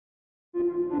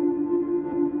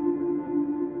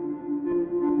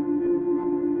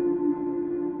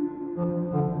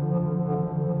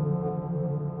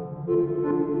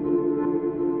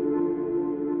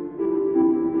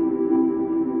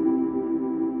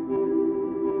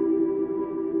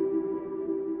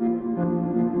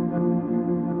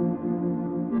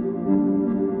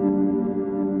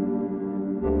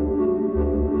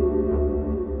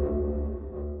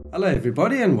Hello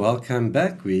everybody and welcome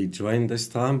back. We're joined this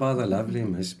time by the lovely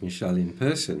Miss Michelle in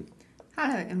person.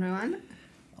 Hello everyone.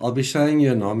 I'll be showing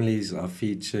you anomalies I've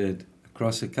featured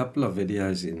across a couple of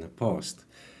videos in the past.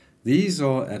 These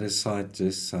are at a site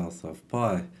just south of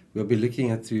Pi. We'll be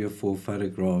looking at 3 or 4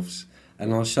 photographs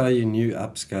and I'll show you new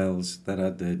upscales that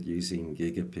I did using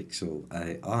Gigapixel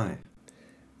AI.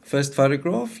 First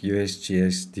photograph,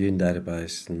 USGS Dune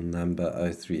database number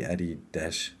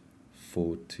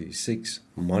 0380-426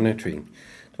 monitoring.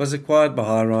 It was acquired by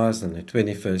HiRise on the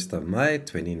 21st of May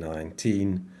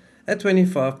 2019 at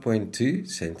 25.2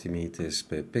 centimeters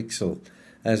per pixel.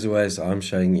 As always, I'm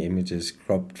showing images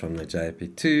cropped from the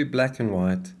JP2 black and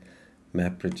white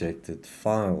map projected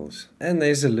files. And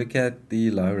there's a look at the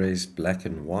low-res black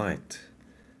and white.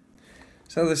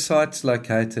 So the site's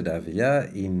located over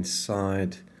here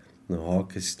inside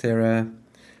Noachis Terra,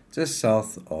 just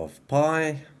south of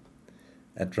Pi,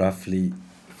 at roughly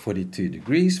 42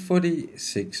 degrees,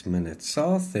 46 minutes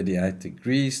south, 38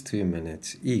 degrees, 2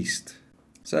 minutes east.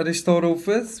 So to start off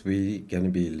with, we're going to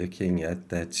be looking at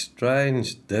that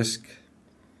strange disk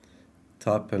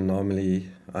type anomaly.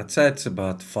 I'd say it's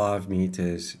about 5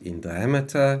 meters in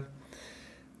diameter.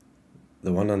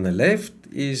 The one on the left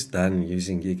is done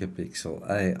using Gigapixel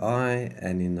AI,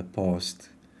 and in the past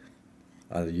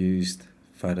I used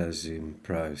PhotoZoom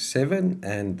Pro 7,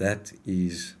 and that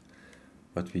is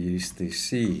what we used to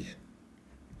see.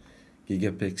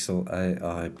 Gigapixel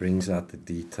AI brings out the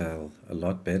detail a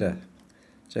lot better.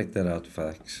 Check that out,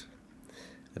 folks.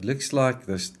 It looks like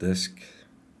this disk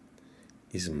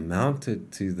is mounted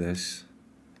to this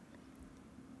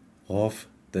half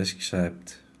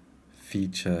disc-shaped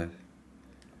feature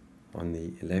on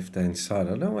the left-hand side.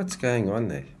 I don't know what's going on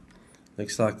there.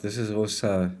 Looks like this is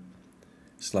also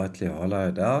slightly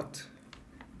hollowed out,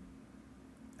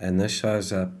 and this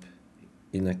shows up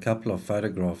in a couple of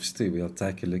photographs too. We'll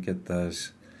take a look at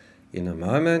those in a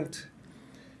moment.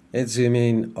 Let's zoom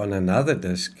in on another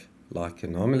disk-like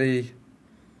anomaly.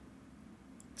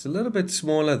 It's a little bit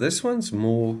smaller. This one's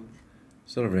more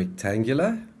sort of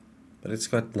rectangular, but it's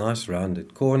got nice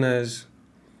rounded corners,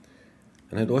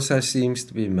 and it also seems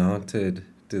to be mounted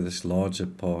to this larger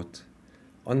part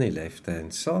on the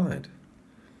left-hand side.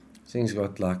 This thing's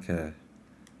got like a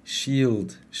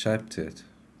shield shape to it.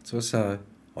 It's also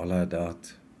hollowed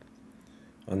out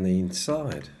on the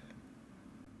inside.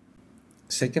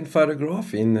 Second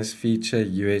photograph in this feature,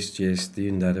 USGS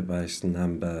Dune database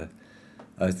number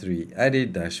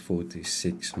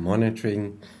 0380-426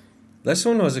 monitoring. This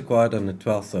one was acquired on the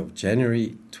 12th of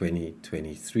January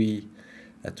 2023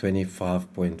 at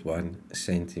 25.1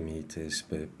 centimeters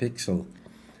per pixel.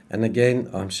 And again,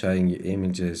 I'm showing you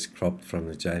images cropped from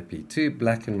the JP2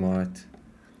 black and white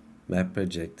map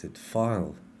projected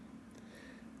file.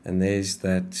 And there's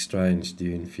that strange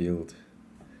dune field.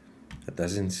 It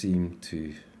doesn't seem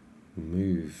to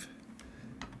move.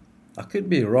 I could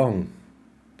be wrong,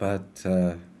 but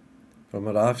from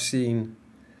what I've seen,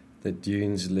 the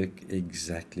dunes look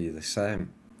exactly the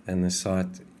same. And the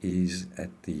site is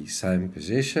at the same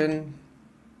position.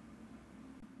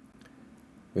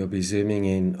 We'll be zooming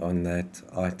in on that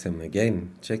item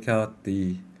again. Check out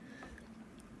the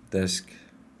disk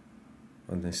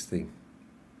on this thing.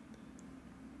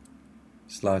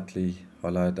 Slightly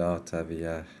hollowed out over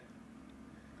here.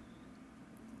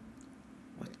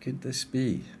 What could this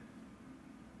be?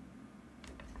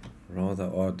 Rather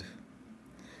odd.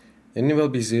 Then we'll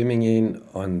be zooming in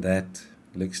on that,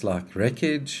 looks like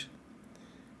wreckage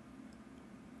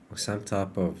or some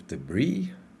type of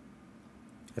debris.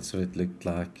 That's what it looked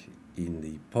like in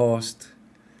the past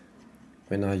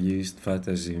when I used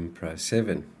PhotoZoom Pro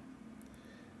 7.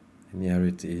 And here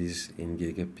it is in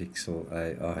Gigapixel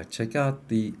AI. Check out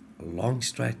the long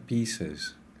straight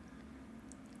pieces.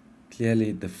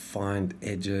 Clearly defined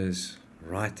edges,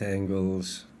 right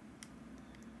angles.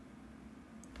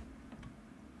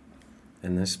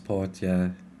 And this part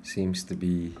here seems to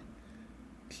be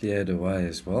cleared away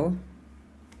as well.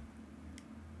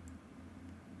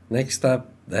 Next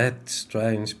up, that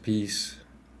strange piece.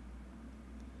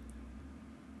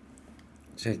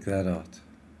 Check that out.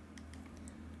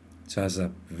 It shows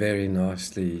up very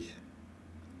nicely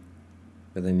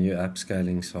with the new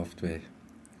upscaling software.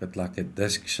 Got like a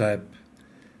disc shape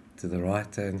to the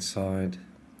right hand side.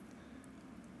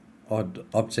 Odd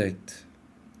object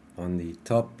on the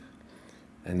top.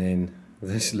 And then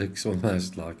this looks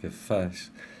almost like a face.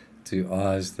 2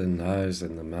 eyes, the nose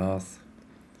and the mouth.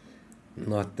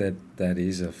 Not that that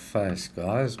is a face,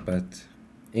 guys, but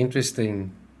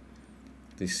interesting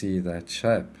to see that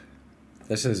shape.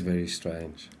 This is very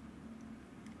strange.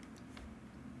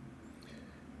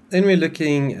 Then we're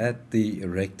looking at the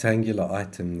rectangular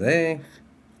item there.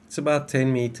 It's about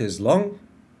 10 meters long.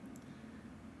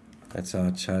 That's how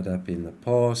it showed up in the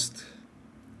past.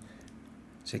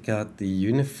 Check out the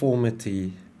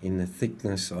uniformity in the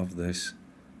thickness of this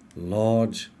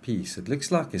large piece. It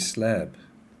looks like a slab,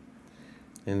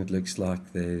 and it looks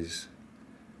like there's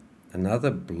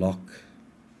another block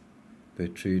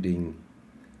protruding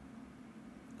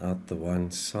out the one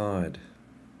side.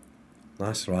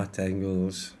 Nice right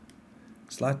angles,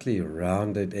 slightly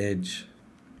rounded edge.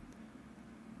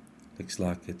 Looks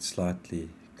like it's slightly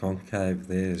concave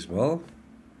there as well.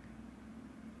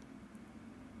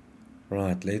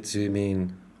 Right, let's zoom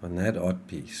in on that odd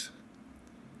piece.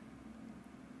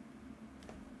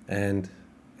 And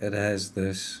it has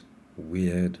this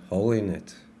weird hole in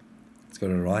it. It's got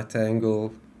a right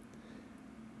angle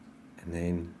and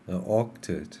then an arc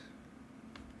to it.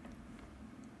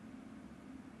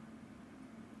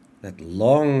 That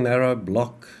long narrow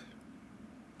block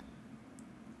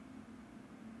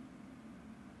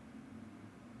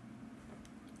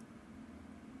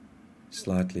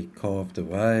slightly carved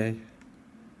away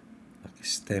like a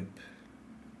step,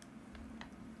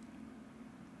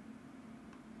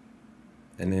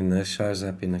 and then this shows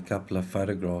up in a couple of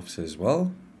photographs as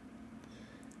well.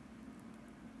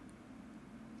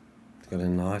 It's got a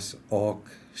nice arc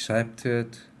shape to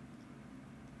it.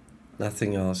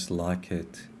 Nothing else like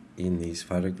it in these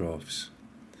photographs,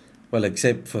 well,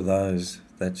 except for those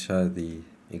that show the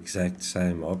exact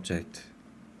same object.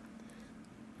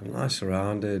 A nice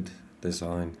rounded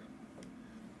design.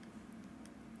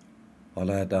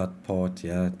 Hollowed out part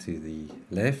here to the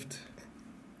left.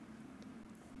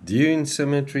 Dune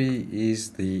Symmetry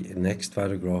is the next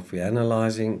photograph we're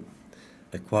analyzing,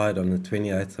 acquired on the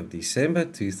 28th of December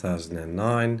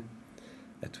 2009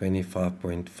 at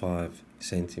 25.5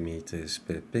 centimeters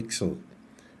per pixel.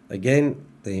 Again,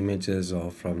 the images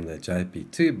are from the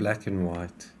JP2 black and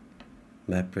white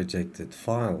map projected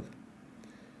file.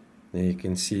 There you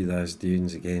can see those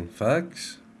dunes again,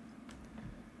 folks.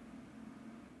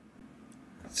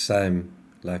 Same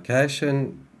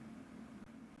location.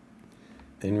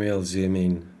 Then we'll zoom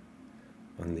in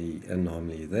on the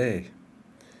anomaly there.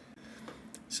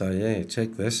 So yeah,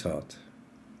 check this out.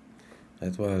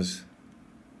 That was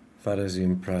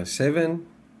PhotoZoom Pro 7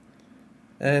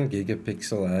 and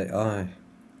Gigapixel AI.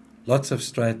 Lots of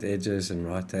straight edges and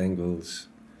right angles.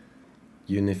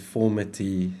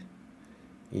 Uniformity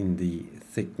in the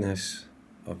thickness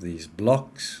of these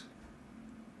blocks.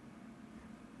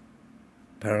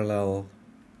 Parallel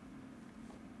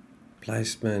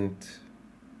placement.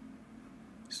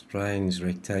 Strange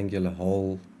rectangular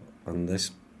hole on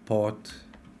this part.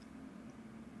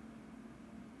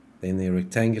 Then the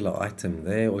rectangular item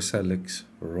there also looks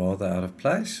rather out of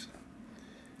place.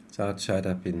 It's how it showed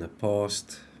up in the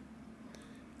past.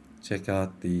 Check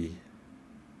out the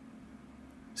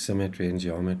symmetry and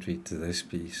geometry to this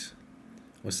piece.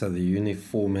 Also the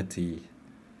uniformity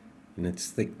in its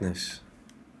thickness.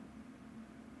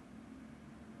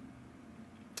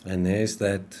 And there's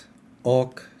that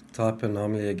arc type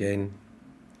anomaly again.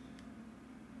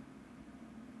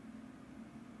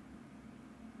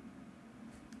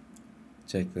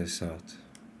 Check this out.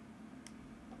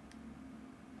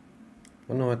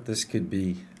 Wonder what this could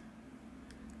be.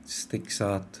 It sticks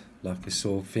out like a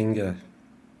sore finger.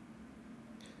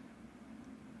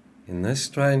 In this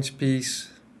strange piece,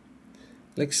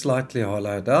 looks slightly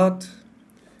hollowed out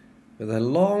with a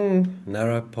long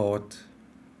narrow part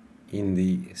in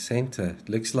the center. It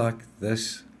looks like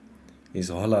this is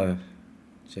hollow.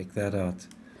 Check that out.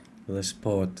 This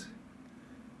part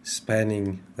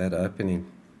spanning that opening.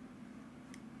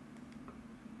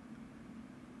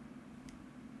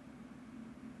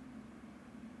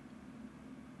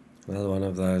 Another one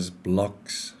of those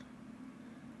blocks,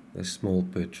 a small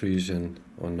protrusion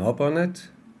or knob on it,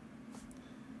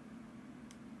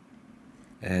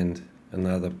 and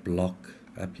another block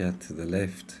up here to the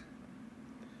left.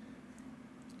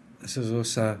 This is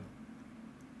also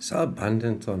so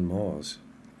abundant on Mars.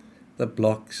 The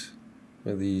blocks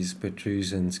with these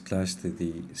protrusions close to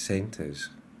the centers.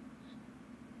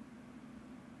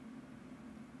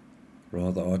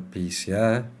 Rather odd piece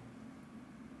here.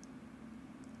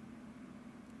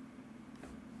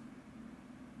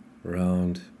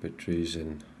 Round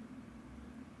protrusion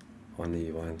on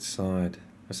the one side.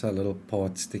 There's a little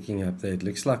part sticking up there. It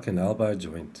looks like an elbow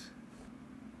joint.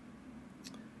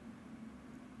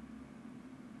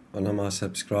 One of my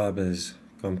subscribers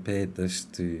compared this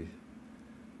to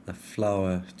a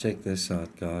flower. Check this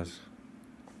out, guys.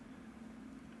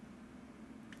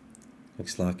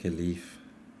 Looks like a leaf.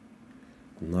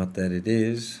 Not that it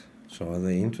is. It's rather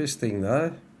interesting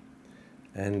though.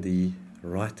 and the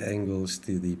right angles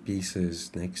to the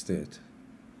pieces next to it.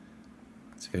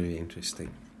 It's very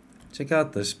interesting. Check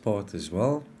out this part as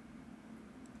well,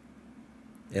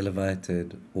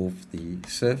 elevated off the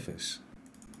surface.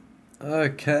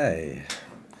 Okay,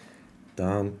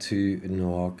 down to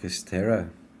Noachis Terra.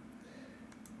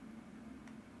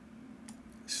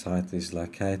 The site is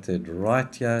located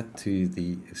right here to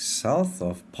the south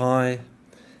of Pi,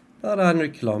 about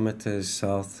 100 kilometers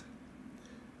south.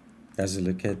 As a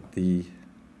look at the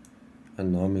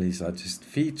anomalies I just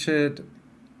featured.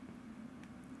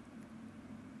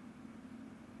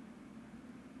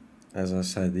 As I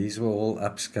say, these were all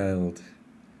upscaled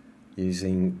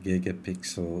using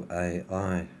Gigapixel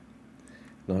AI.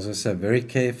 And as I say, very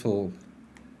careful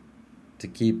to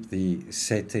keep the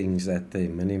settings at their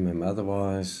minimum,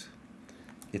 otherwise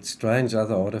it's strange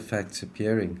other artifacts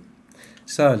appearing.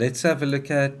 So let's have a look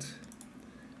at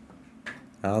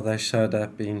how they showed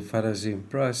up in PhotoZoom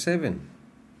Pro 7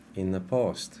 in the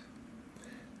past.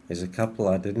 There's a couple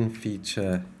I didn't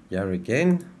feature here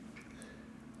again.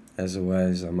 As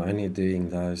always, I'm only doing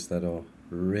those that are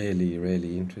really,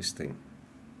 really interesting.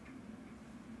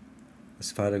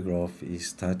 This photograph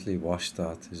is totally washed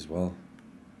out as well.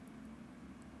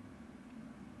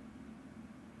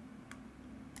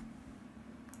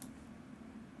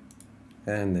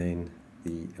 And then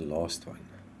the last one.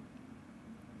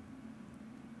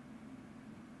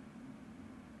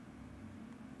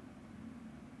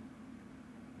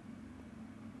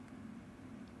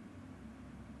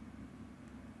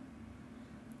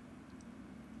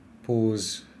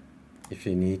 Pause if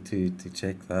you need to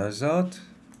check those out.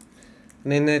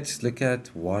 And then let's look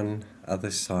at one other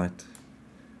site,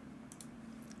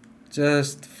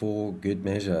 just for good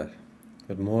measure.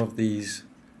 Got more of these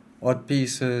odd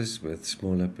pieces with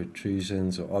smaller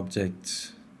protrusions or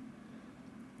objects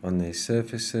on their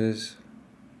surfaces,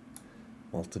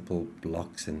 multiple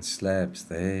blocks and slabs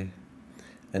there,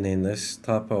 and then this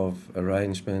type of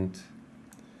arrangement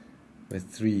with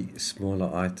 3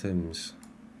 smaller items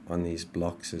on these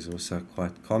blocks is also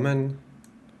quite common.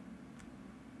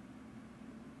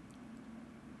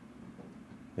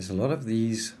 There's a lot of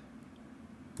these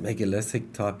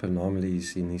megalithic type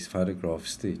anomalies in these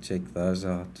photographs too. Check those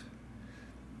out.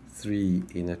 3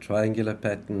 in a triangular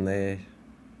pattern there.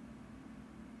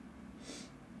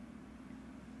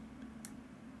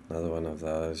 Another one of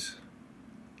those,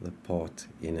 the part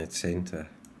in its center.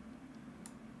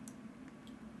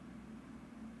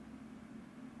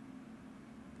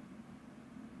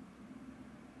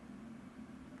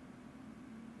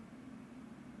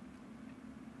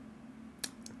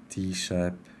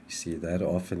 T-shape, you see that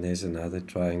often there's another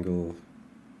triangle.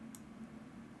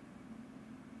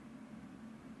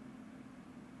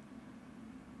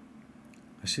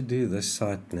 I should do this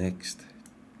side next.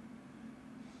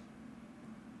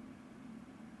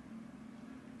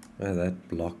 Where that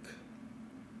block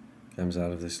comes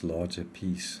out of this larger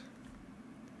piece.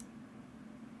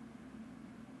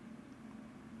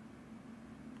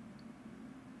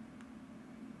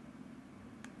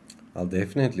 I'll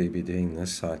definitely be doing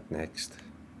this site next.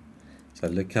 So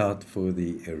look out for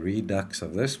the REDUX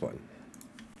of this one.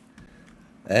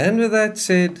 And with that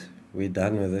said, we're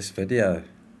done with this video.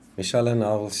 Michelle and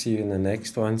I will see you in the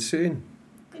next one soon.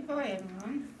 Goodbye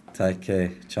everyone. Take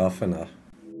care. Ciao for now.